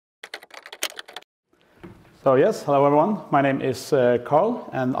So yes, hello everyone. My name is Carl,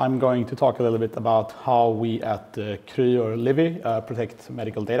 and I'm going to talk a little bit about how we at KRY or LIVI protect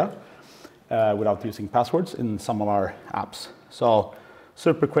medical data without using passwords in some of our apps. So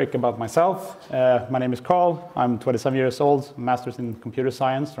super quick about myself. My name is Carl. I'm 27 years old, master's in computer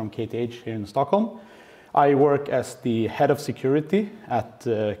science from KTH here in Stockholm. I work as the head of security at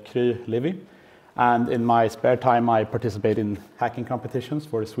KRY LIVI, and in my spare time I participate in hacking competitions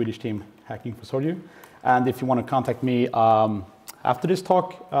for the Swedish team Hacking for Surgery. And if you want to contact me after this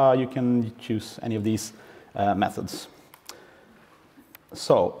talk, you can choose any of these methods.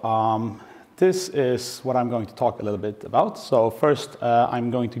 So this is what I'm going to talk a little bit about. So first, I'm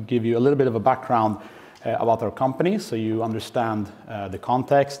going to give you a little bit of a background about our company, so you understand the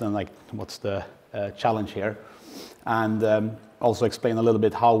context and like what's the challenge here, and also explain a little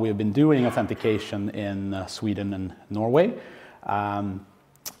bit how we've been doing authentication in Sweden and Norway.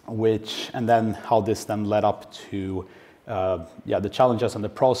 And then how this then led up to the challenges and the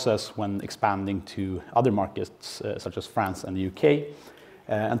process when expanding to other markets such as France and the UK,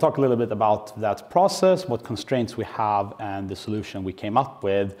 and talk a little bit about that process, what constraints we have and the solution we came up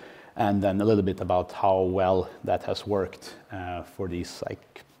with, and then a little bit about how well that has worked for these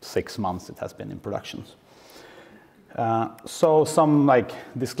 6 months it has been in production. So some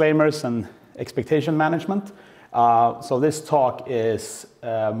disclaimers and expectation management. So this talk is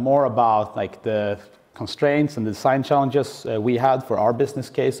more about the constraints and the design challenges we had for our business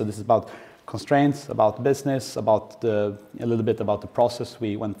case. So this is about constraints, about business, about a little bit about the process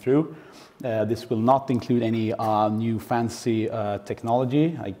we went through. This will not include any new fancy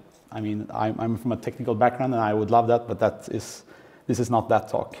technology. I mean, I'm from a technical background and I would love that, but this is not that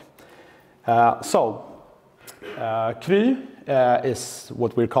talk. KRY is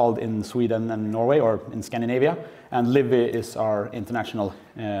what we're called in Sweden and Norway, or in Scandinavia, and LIVI is our international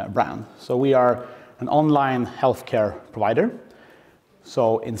brand. So we are an online healthcare provider.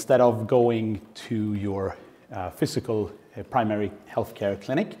 So instead of going to your physical primary healthcare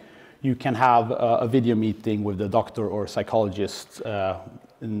clinic, you can have a video meeting with the doctor or psychologist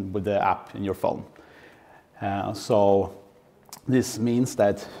with the app in your phone. So this means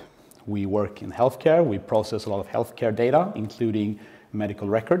that we work in healthcare. We process a lot of healthcare data, including medical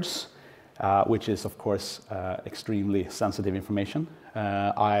records, which is, of course, extremely sensitive information.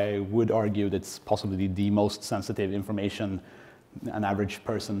 I would argue that it's possibly the most sensitive information an average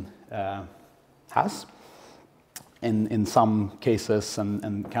person has. In some cases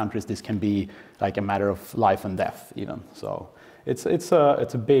and countries, this can be like a matter of life and death, even. So it's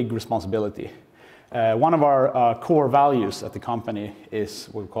a big responsibility. One of our core values at the company is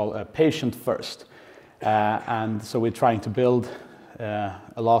what we call a patient first. And so we're trying to build a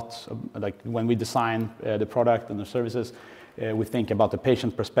lot, when we design the product and the services, we think about the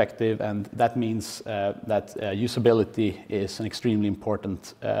patient perspective, and that means that usability is an extremely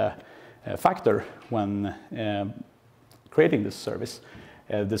important factor when creating this service.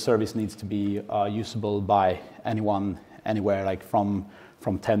 The service needs to be usable by anyone, anywhere,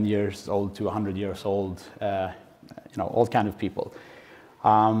 from 10 years old to 100 years old, all kind of people.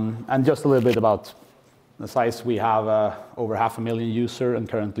 And just a little bit about the size. We have over 500,000 users and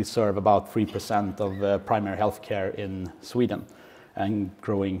currently serve about 3% of primary healthcare in Sweden and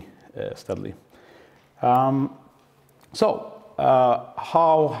growing steadily. How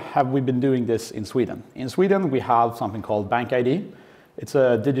have we been doing this in Sweden? In Sweden, we have something called Bank ID. It's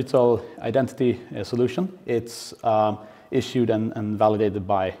a digital identity solution. It's issued and validated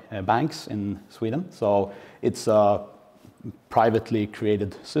by banks in Sweden. So it's a privately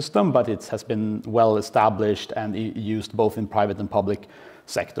created system, but it has been well established and used both in private and public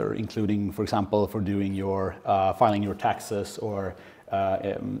sector, including, for example, for doing your filing your taxes or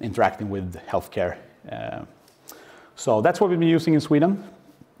interacting with healthcare. So that's what we've been using in Sweden.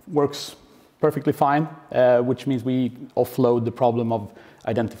 Works perfectly fine, which means we offload the problem of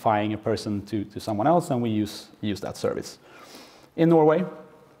identifying a person to someone else, and we use that service. In Norway,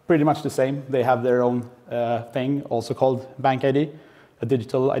 pretty much the same. They have their own thing, also called Bank ID, a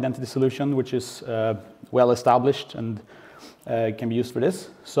digital identity solution, which is well established and can be used for this.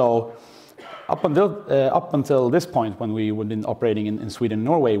 So up until this point, when we were been operating in Sweden and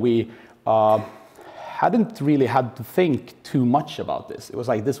Norway, we hadn't really had to think too much about this. It was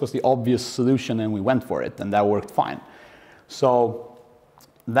like this was the obvious solution and we went for it, and that worked fine. So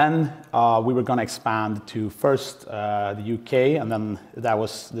then we were going to expand to first the UK, and then that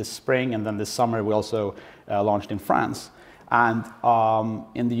was this spring, and then this summer we also launched in France. And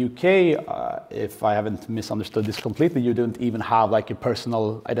in the UK, if I haven't misunderstood this completely, you don't even have a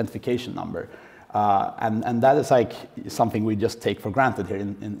personal identification number. And that is something we just take for granted here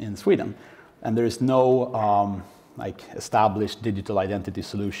in Sweden. and there is no like established digital identity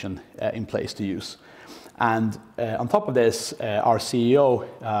solution in place to use. And on top of this, our CEO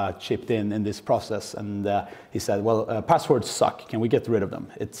chipped in this process, and he said, well, passwords suck. Can we get rid of them?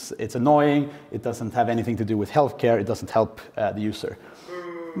 It's annoying. It doesn't have anything to do with healthcare. It doesn't help the user.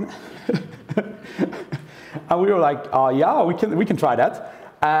 And we were like, yeah, we can try that.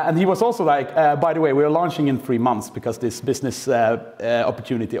 And he was also like, by the way, we're launching in 3 months because this business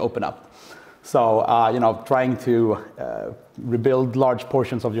opportunity opened up. So, trying to rebuild large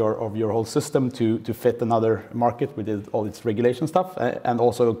portions of your whole system to fit another market with all its regulation stuff, and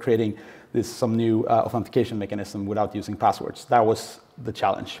also creating some new authentication mechanism without using passwords. That was the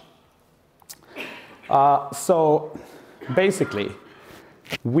challenge. So, basically,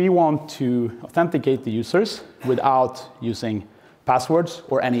 we want to authenticate the users without using passwords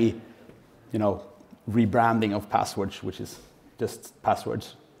or any, rebranding of passwords, which is just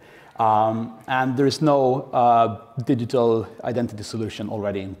passwords. And there is no digital identity solution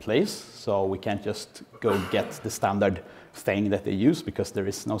already in place, so we can't just go get the standard thing that they use because there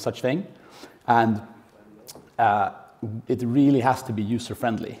is no such thing. And it really has to be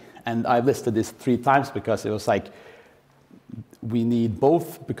user-friendly. And I've listed this 3 times because it was like, we need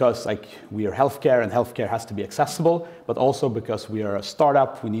both because we are healthcare and healthcare has to be accessible, but also because we are a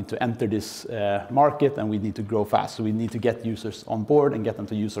startup, we need to enter this market and we need to grow fast. So we need to get users on board and get them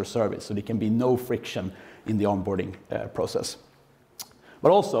to use our service so there can be no friction in the onboarding process.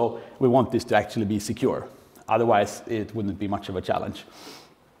 But also, we want this to actually be secure. Otherwise, it wouldn't be much of a challenge.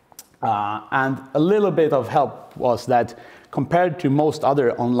 And a little bit of help was that compared to most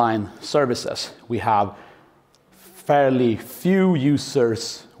other online services, we have fairly few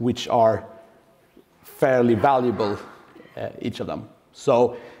users which are fairly valuable, each of them.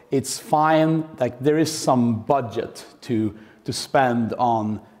 So it's fine, there is some budget to spend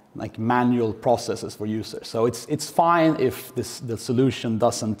on manual processes for users. So it's fine if the solution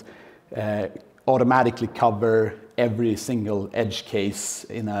doesn't automatically cover every single edge case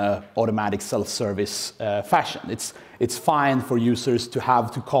in an automatic self-service fashion. It's fine for users to have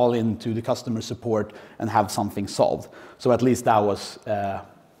to call into the customer support and have something solved. So at least that was a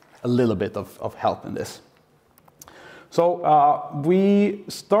little bit of help in this. So we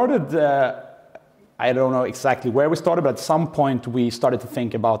started, I don't know exactly where we started, but at some point we started to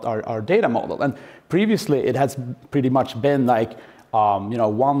think about our data model. And previously it has pretty much been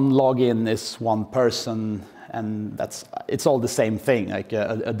one login is one person, and it's all the same thing,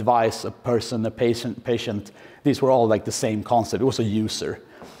 a device, a person, a patient. These were all the same concept. It was a user.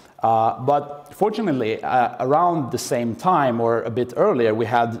 But fortunately, around the same time or a bit earlier, we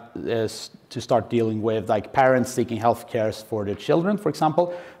had to start dealing with parents seeking healthcare for their children, for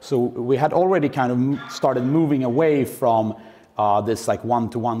example. So we had already kind of started moving away from this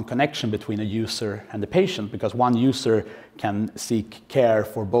one-to-one connection between a user and the patient, because one user can seek care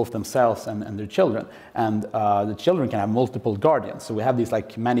for both themselves and their children, and the children can have multiple guardians. So we have these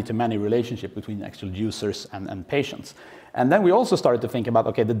many-to-many relationship between actual users and patients. And then we also started to think about,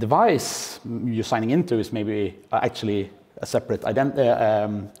 okay, the device you're signing into is maybe actually a separate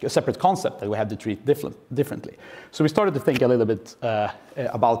concept that we have to treat differently. So we started to think a little bit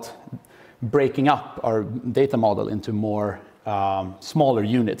about breaking up our data model into more smaller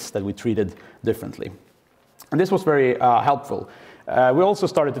units that we treated differently. And this was very helpful. We also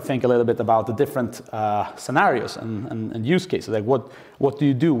started to think a little bit about the different scenarios and use cases. What do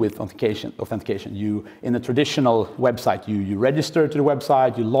you do with authentication? In a traditional website, you register to the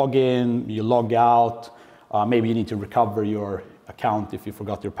website, you log in, you log out. Maybe you need to recover your account if you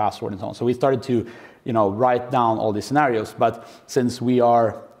forgot your password and so on. So we started to, write down all these scenarios. But since we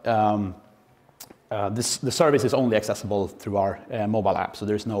are the service is only accessible through our mobile app, so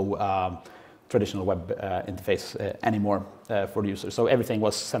there's no traditional web interface anymore for the user. So everything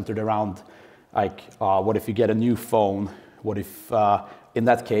was centered around, what if you get a new phone? What if, in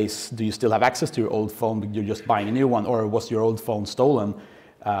that case, do you still have access to your old phone, but you're just buying a new one? Or was your old phone stolen,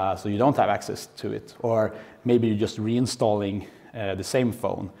 so you don't have access to it? Or maybe you're just reinstalling the same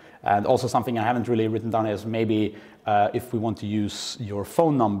phone. And also something I haven't really written down is maybe if we want to use your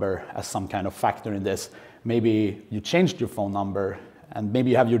phone number as some kind of factor in this, maybe you changed your phone number and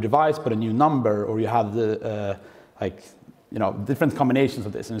maybe you have your device but a new number, or you have the different combinations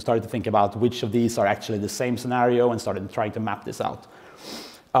of this, and we started to think about which of these are actually the same scenario and started trying to map this out.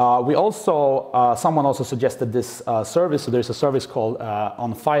 We also, someone also suggested this service. So there's a service called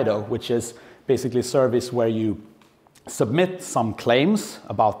OnFido, which is basically a service where you submit some claims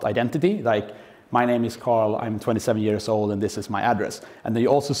about identity, like my name is Carl, I'm 27 years old, and this is my address. And then you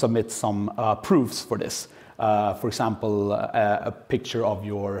also submit some proofs for this. for example, a picture of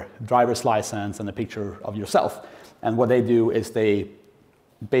your driver's license and a picture of yourself. And what they do is they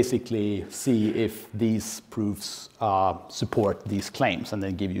basically see if these proofs support these claims, and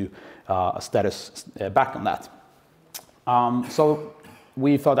then give you a status back on that. So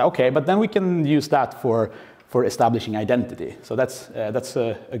we thought, okay, but then we can use that for establishing identity. So that's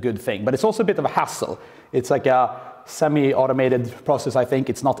a good thing. But it's also a bit of a hassle. It's like a semi-automated process, I think.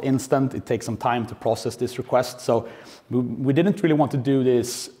 It's not instant. It takes some time to process this request. So we didn't really want to do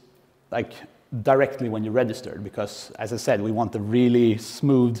this like directly when you registered, because, as I said, we want a really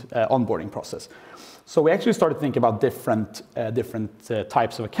smooth onboarding process. So we actually started thinking about different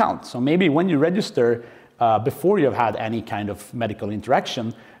types of accounts. So maybe when you register, before you have had any kind of medical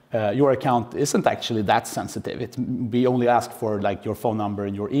interaction, your account isn't actually that sensitive. We only ask for like your phone number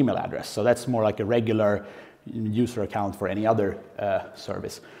and your email address. So that's more like a regular user account for any other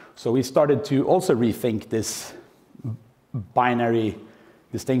service. So we started to also rethink this binary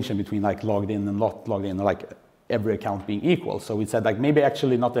distinction between like logged in and not logged in, or like every account being equal. So we said like maybe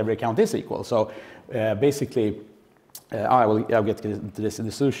actually not every account is equal. So basically, I'll get to this in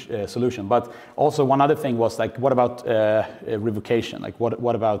the solution. But also one other thing was like, what about revocation? Like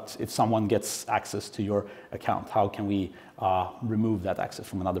what about if someone gets access to your account? How can we remove that access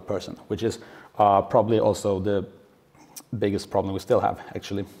from another person? Which is probably also the biggest problem we still have,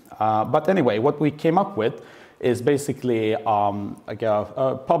 actually. But anyway, what we came up with is basically like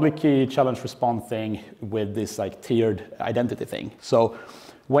a public key challenge response thing with this like tiered identity thing. So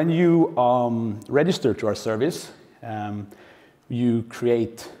when you register to our service, you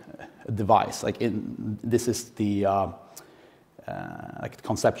create a device. Like this is the like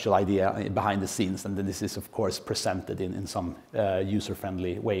conceptual idea behind the scenes, and then this is of course presented in some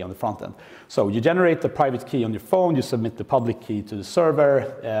user-friendly way on the front end. So you generate the private key on your phone, you submit the public key to the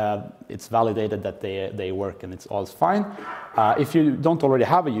server, it's validated that they work and it's all fine. If you don't already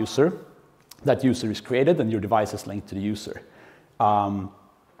have a user, that user is created and your device is linked to the user.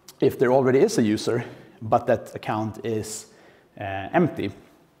 If there already is a user, but that account is empty,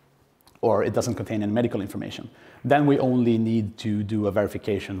 or it doesn't contain any medical information, then we only need to do a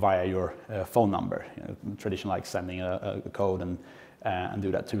verification via your phone number, traditional like sending a code and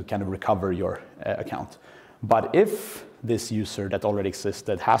do that to kind of recover your account. But if this user that already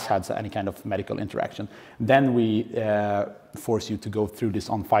existed has had any kind of medical interaction, then we force you to go through this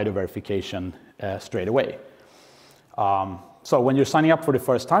on-FIDO verification straight away. So when you're signing up for the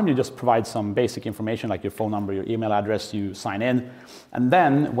first time, you just provide some basic information like your phone number, your email address, you sign in. And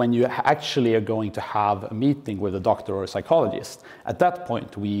then when you actually are going to have a meeting with a doctor or a psychologist, at that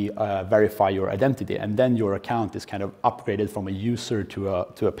point we verify your identity, and then your account is kind of upgraded from a user to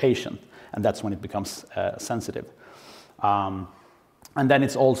a patient. And that's when it becomes sensitive. And then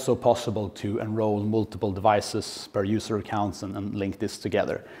it's also possible to enroll multiple devices per user accounts and link this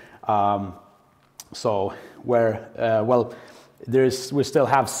together. So well, we still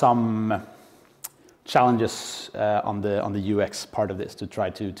have some challenges on the UX part of this to try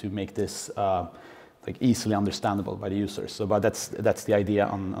to make this like easily understandable by the users. So, but that's the idea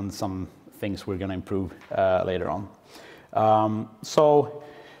on some things we're going to improve later on. So,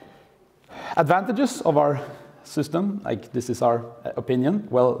 advantages of our system, like this is our opinion.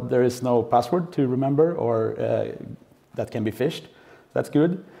 Well, there is no password to remember or that can be phished. That's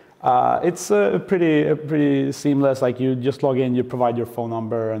good. It's pretty seamless. Like you just log in, you provide your phone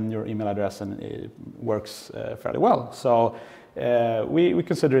number and your email address, and it works fairly well. So we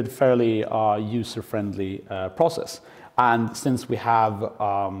consider it a fairly user-friendly process. And since we have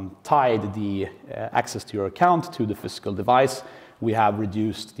tied the access to your account to the physical device, we have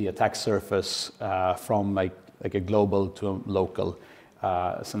reduced the attack surface from like a global to a local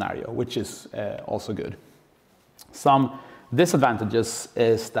scenario, which is also good. Some disadvantages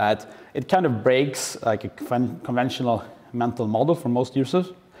is that it kind of breaks like a conventional mental model for most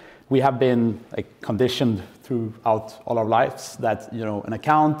users. We have been like conditioned throughout all our lives that an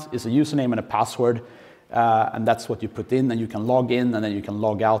account is a username and a password, and that's what you put in, and you can log in, and then you can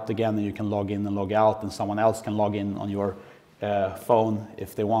log out again, and you can log in and log out, and someone else can log in on your phone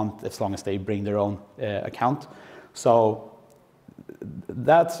if they want, as long as they bring their own account. So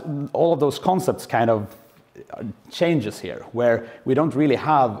that's all of those concepts kind of changes here, where we don't really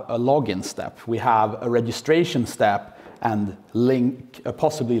have a login step. We have a registration step and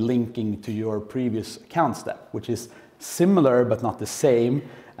possibly linking to your previous account step, which is similar but not the same.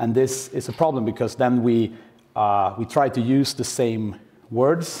 And this is a problem because then we try to use the same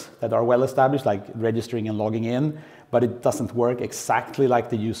words that are well established, like registering and logging in, but it doesn't work exactly like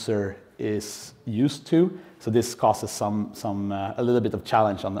the user is used to. So this causes a little bit of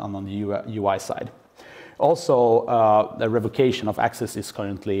challenge on the UI side. Also, the revocation of access is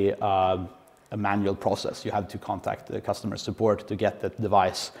currently a manual process. You have to contact the customer support to get the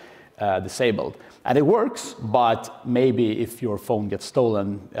device disabled. And it works, but maybe if your phone gets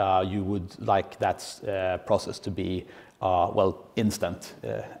stolen, you would like that process to be well, instant,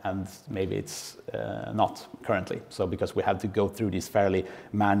 and maybe it's not currently. So because we have to go through these fairly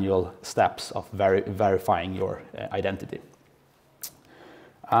manual steps of verifying your identity.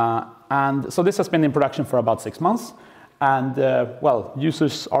 And so this has been in production for about 6 months. And well,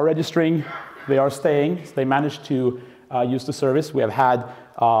 users are registering, they are staying, they managed to use the service. We have had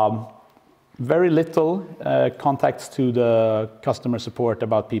very little contacts to the customer support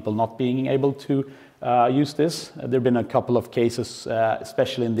about people not being able to use this. There have been a couple of cases,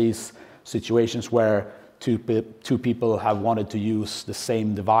 especially in these situations where two people have wanted to use the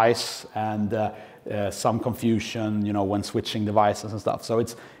same device, and some confusion, you know, when switching devices and stuff. So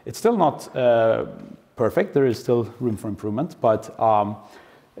it's still not perfect. There is still room for improvement, but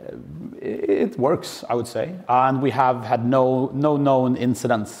it works, I would say. And we have had no known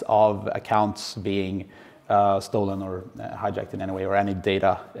incidents of accounts being stolen or hijacked in any way, or any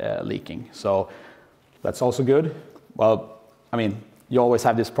data leaking. So that's also good. Well, I mean, you always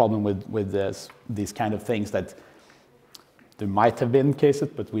have this problem with these kind of things, that there might have been cases,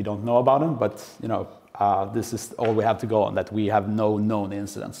 but we don't know about them. But you know, this is all we have to go on, that we have no known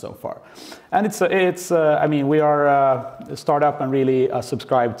incidents so far. And it's I mean, we are a startup and really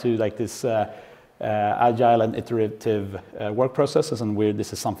subscribe to like this agile and iterative work processes, and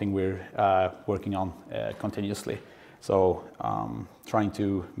this is something we're working on continuously. So trying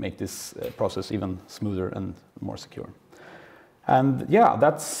to make this process even smoother and more secure. And yeah,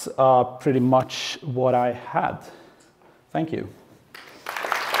 that's pretty much what I had. Thank you.